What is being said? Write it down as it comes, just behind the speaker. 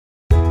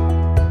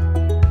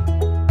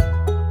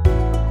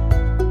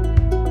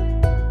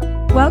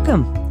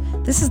Welcome.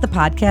 This is the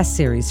podcast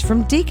series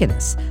from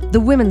Deaconess, the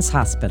Women's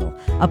Hospital,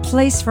 a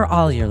place for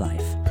all your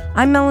life.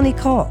 I'm Melanie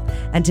Cole,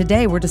 and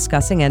today we're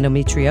discussing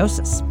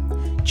endometriosis.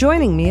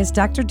 Joining me is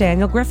Dr.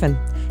 Daniel Griffin.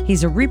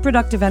 He's a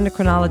reproductive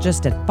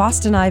endocrinologist at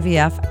Boston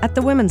IVF at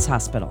the Women's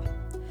Hospital.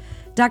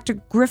 Dr.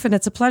 Griffin,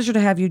 it's a pleasure to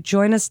have you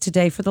join us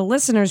today. For the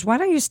listeners, why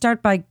don't you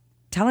start by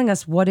telling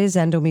us what is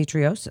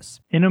endometriosis?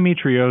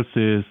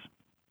 Endometriosis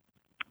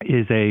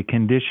is a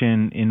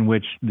condition in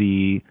which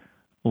the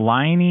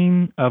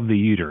lining of the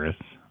uterus,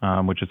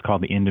 which is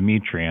called the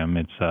endometrium,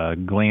 it's a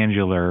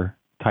glandular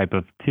type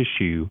of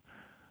tissue.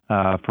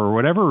 For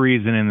whatever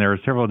reason, and there are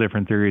several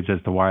different theories as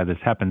to why this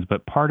happens,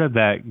 but part of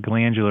that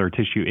glandular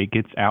tissue, it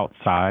gets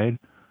outside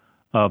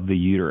of the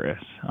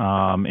uterus.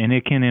 And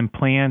it can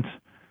implant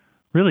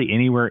really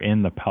anywhere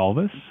in the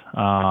pelvis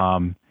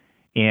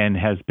and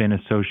has been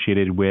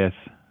associated with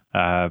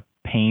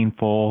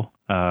painful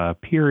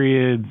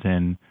periods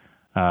and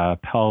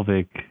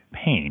pelvic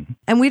pain.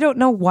 And we don't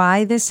know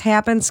why this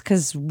happens,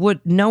 because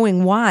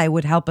knowing why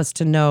would help us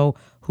to know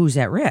who's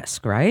at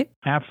risk, right?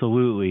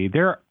 Absolutely.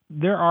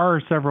 There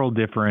are several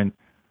different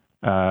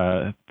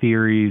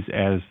theories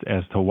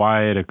as to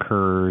why it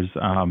occurs.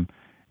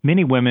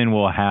 Many women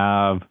will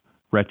have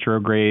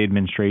retrograde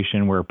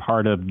menstruation, where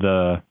part of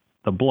the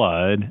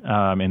blood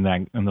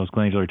and those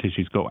glandular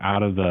tissues go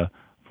out of the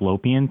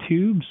fallopian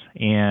tubes,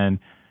 and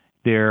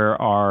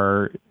there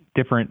are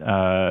different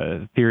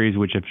theories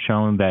which have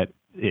shown that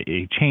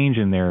a change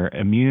in their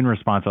immune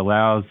response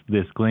allows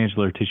this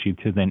glandular tissue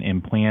to then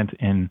implant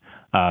and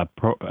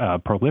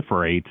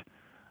proliferate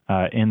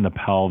in the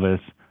pelvis,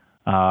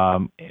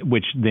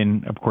 which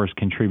then, of course,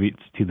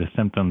 contributes to the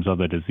symptoms of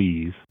the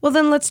disease. Well,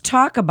 then let's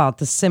talk about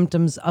the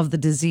symptoms of the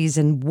disease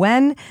and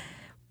when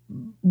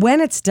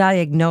it's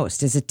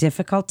diagnosed. Is it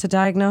difficult to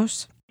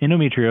diagnose?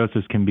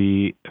 Endometriosis can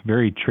be a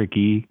very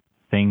tricky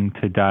thing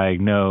to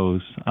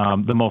diagnose.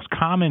 The most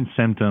common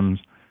symptoms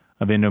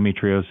of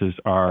endometriosis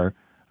are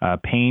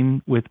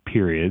pain with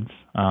periods,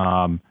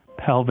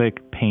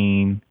 pelvic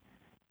pain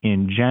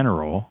in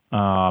general,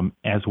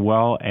 as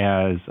well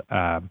as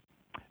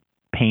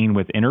pain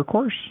with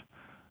intercourse.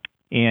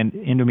 And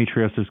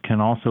endometriosis can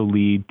also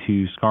lead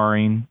to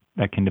scarring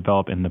that can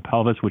develop in the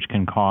pelvis, which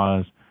can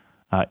cause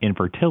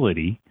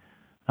infertility.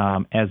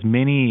 As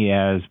many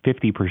as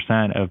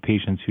 50% of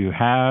patients who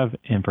have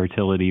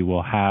infertility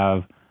will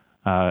have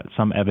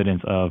some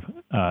evidence of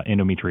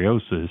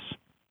endometriosis.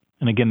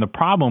 And again, the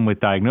problem with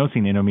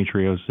diagnosing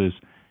endometriosis is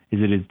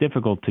it is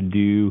difficult to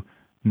do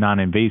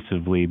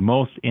non-invasively.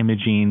 Most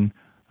imaging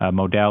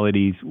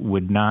modalities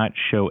would not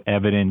show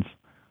evidence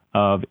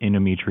of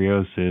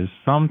endometriosis.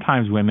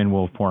 Sometimes women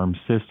will form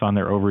cysts on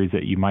their ovaries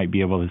that you might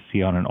be able to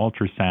see on an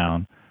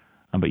ultrasound,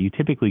 but you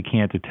typically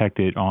can't detect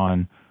it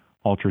on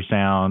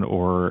ultrasound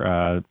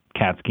or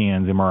CAT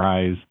scans,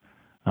 MRIs,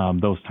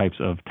 those types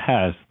of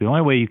tests. The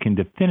only way you can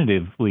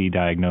definitively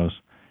diagnose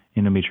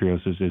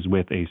endometriosis is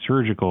with a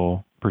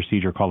surgical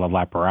procedure called a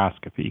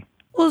laparoscopy.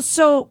 Well,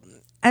 so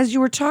as you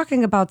were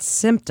talking about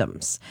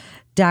symptoms,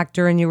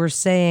 doctor, and you were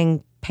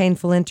saying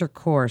painful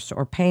intercourse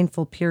or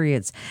painful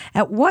periods,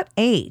 at what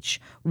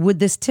age would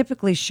this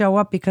typically show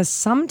up? Because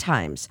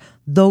sometimes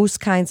those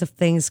kinds of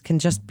things can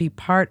just be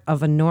part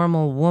of a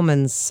normal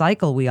woman's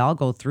cycle. We all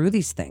go through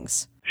these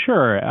things.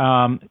 Sure.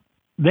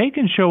 They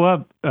can show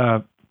up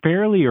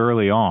fairly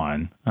early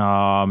on,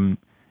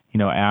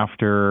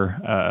 after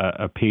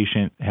a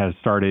patient has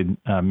started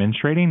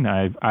menstruating.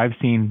 I've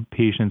seen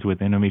patients with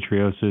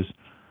endometriosis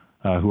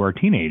who are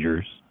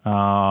teenagers,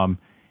 and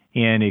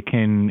it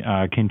can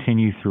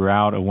continue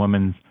throughout a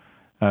woman's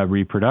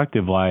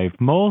reproductive life.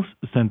 Most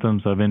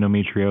symptoms of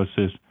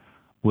endometriosis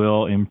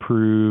will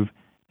improve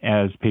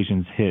as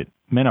patients hit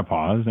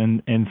menopause,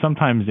 and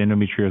sometimes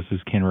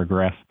endometriosis can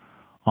regress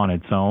on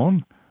its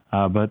own.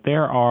 But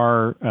there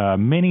are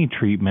many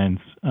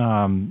treatments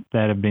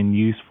that have been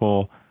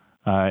useful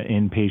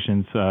in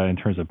patients in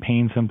terms of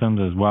pain symptoms,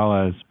 as well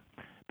as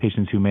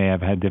patients who may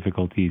have had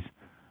difficulties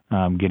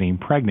getting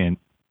pregnant.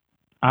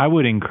 I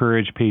would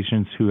encourage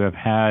patients who have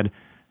had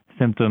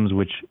symptoms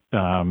which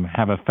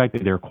have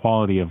affected their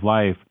quality of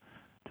life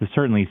to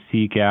certainly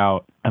seek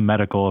out a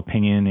medical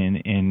opinion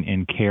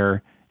and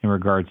care in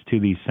regards to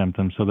these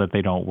symptoms so that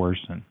they don't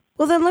worsen.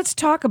 Well, then let's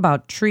talk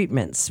about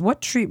treatments.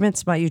 What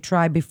treatments might you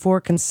try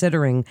before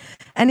considering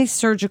any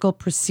surgical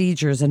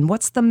procedures? And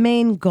what's the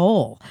main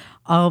goal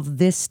of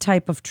this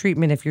type of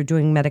treatment if you're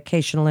doing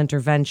medicational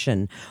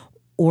intervention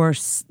or,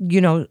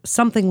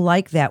 something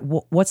like that?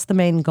 What's the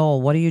main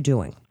goal? What are you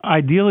doing?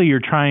 Ideally, you're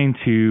trying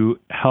to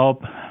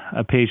help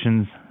a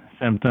patient's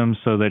symptoms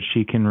so that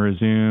she can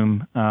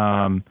resume,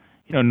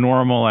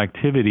 normal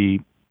activity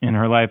in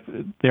her life.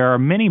 There are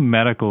many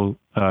medical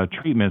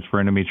treatments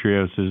for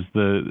endometriosis.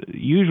 The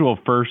usual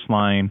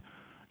first-line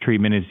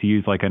treatment is to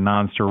use like a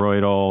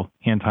non-steroidal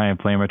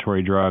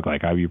anti-inflammatory drug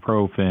like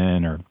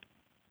ibuprofen or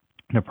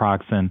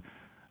naproxen.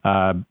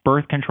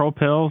 Birth control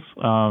pills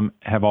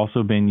have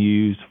also been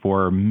used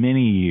for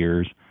many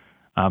years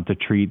to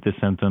treat the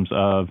symptoms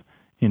of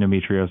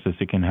endometriosis.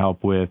 It can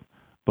help with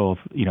both,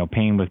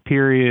 pain with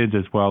periods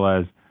as well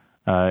as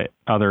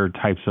other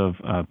types of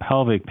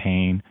pelvic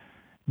pain,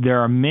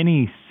 there are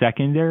many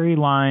secondary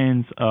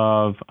lines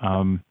of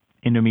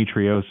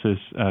endometriosis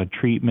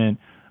treatment.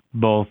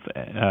 Both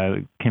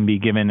can be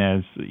given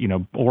as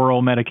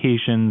oral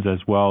medications as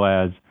well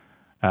as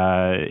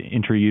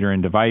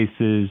intrauterine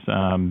devices,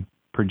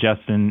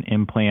 progestin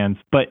implants.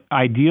 But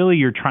ideally,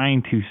 you're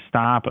trying to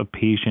stop a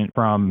patient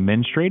from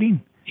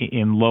menstruating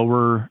and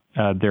lower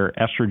their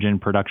estrogen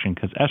production,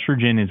 because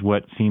estrogen is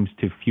what seems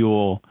to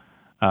fuel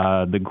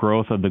the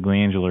growth of the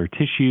glandular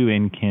tissue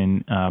and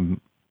can,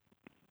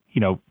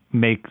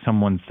 make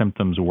someone's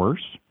symptoms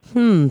worse.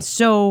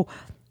 So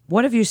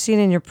what have you seen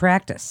in your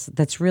practice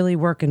that's really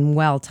working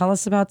well? Tell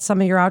us about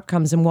some of your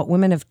outcomes and what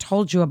women have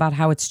told you about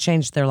how it's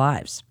changed their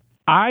lives.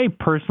 I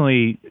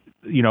personally,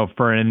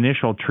 for an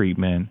initial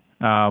treatment,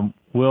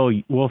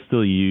 will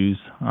still use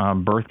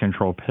birth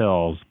control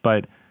pills,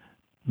 but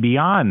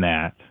beyond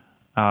that,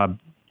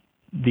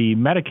 the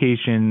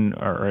medication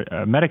or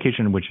a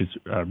medication which is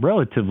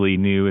relatively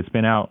new, it's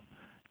been out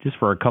just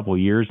for a couple of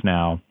years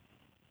now,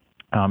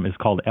 is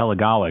called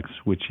elagolix,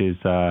 which is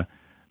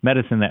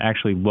medicine that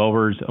actually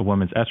lowers a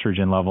woman's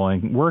estrogen level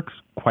and works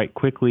quite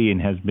quickly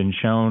and has been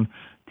shown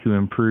to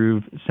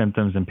improve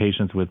symptoms in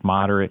patients with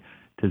moderate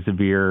to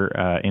severe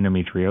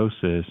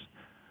endometriosis.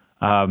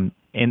 And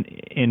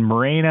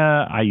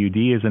Mirena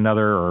IUD is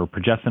another, or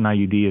progestin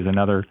IUD is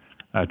another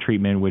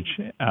treatment which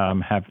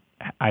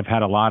I've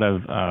had a lot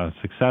of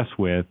success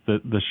with.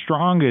 The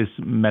strongest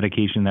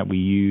medication that we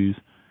use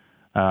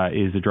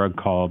is a drug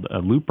called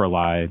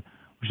Leuprolide,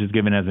 which is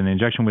given as an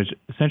injection, which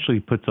essentially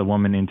puts a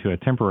woman into a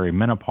temporary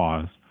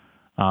menopause.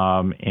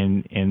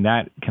 And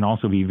that can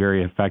also be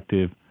very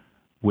effective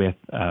with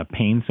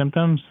pain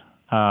symptoms.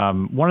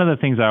 One of the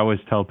things I always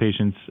tell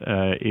patients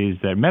is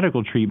that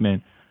medical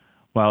treatment,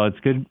 while it's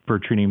good for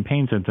treating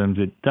pain symptoms,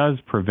 it does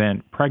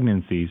prevent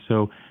pregnancy.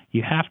 So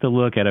you have to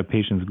look at a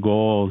patient's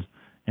goals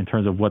in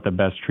terms of what the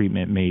best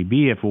treatment may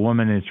be. If a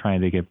woman is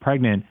trying to get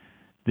pregnant,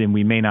 then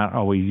we may not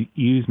always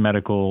use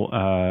medical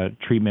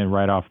treatment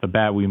right off the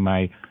bat. We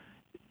might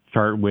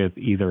start with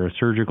either a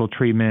surgical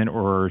treatment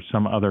or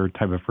some other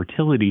type of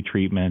fertility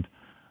treatment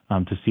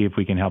to see if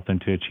we can help them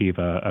to achieve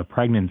a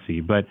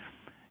pregnancy. But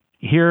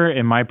here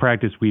in my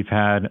practice, we've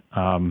had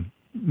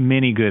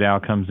many good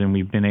outcomes, and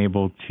we've been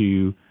able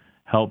to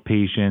help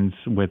patients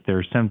with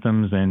their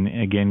symptoms and,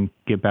 again,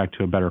 get back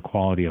to a better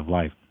quality of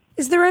life.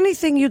 Is there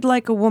anything you'd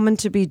like a woman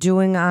to be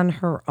doing on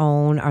her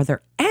own? Are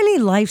there any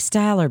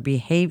lifestyle or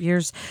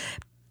behaviors,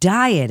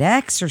 diet,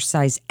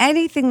 exercise,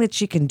 anything that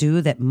she can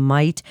do that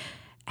might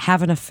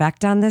have an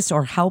effect on this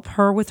or help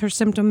her with her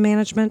symptom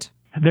management?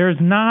 There's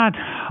not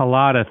a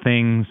lot of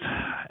things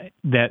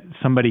that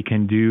somebody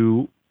can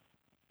do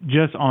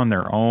just on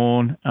their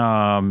own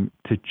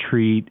to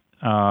treat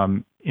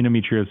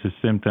endometriosis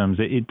symptoms.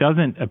 It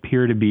doesn't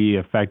appear to be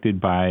affected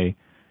by,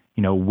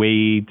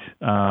 weight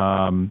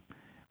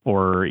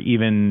or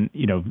even,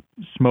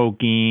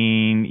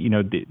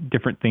 smoking,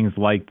 different things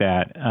like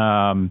that.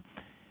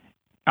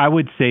 I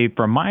would say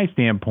from my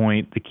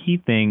standpoint, the key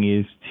thing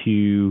is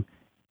to,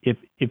 if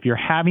you're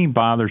having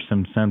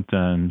bothersome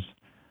symptoms,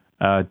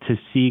 to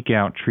seek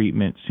out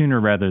treatment sooner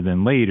rather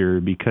than later,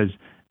 because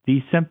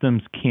these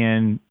symptoms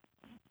can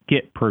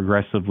get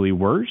progressively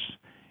worse.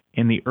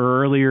 And the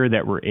earlier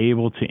that we're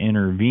able to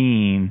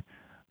intervene,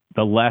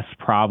 the less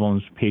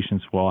problems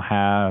patients will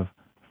have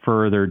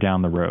further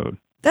down the road.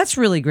 That's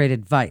really great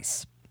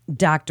advice.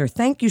 Doctor,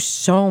 thank you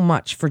so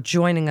much for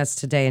joining us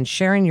today and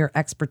sharing your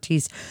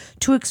expertise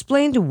to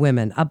explain to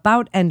women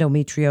about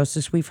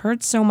endometriosis. We've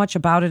heard so much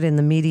about it in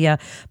the media,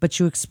 but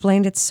you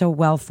explained it so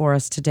well for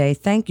us today.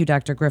 Thank you,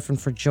 Dr. Griffin,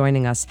 for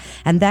joining us.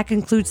 And that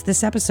concludes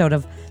this episode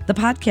of the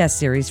podcast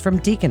series from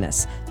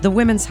Deaconess, the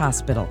Women's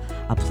Hospital,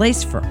 a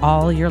place for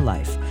all your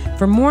life.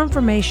 For more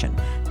information,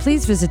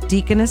 please visit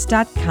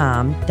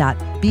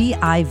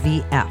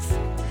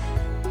deaconess.com.bivf.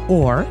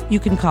 Or you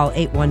can call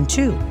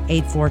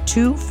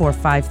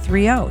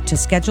 812-842-4530 to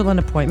schedule an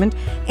appointment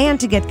and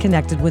to get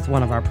connected with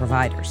one of our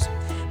providers.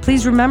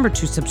 Please remember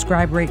to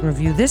subscribe, rate, and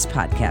review this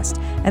podcast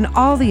and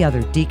all the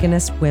other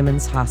Deaconess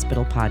Women's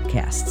Hospital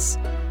podcasts.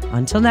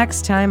 Until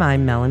next time,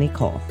 I'm Melanie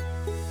Cole.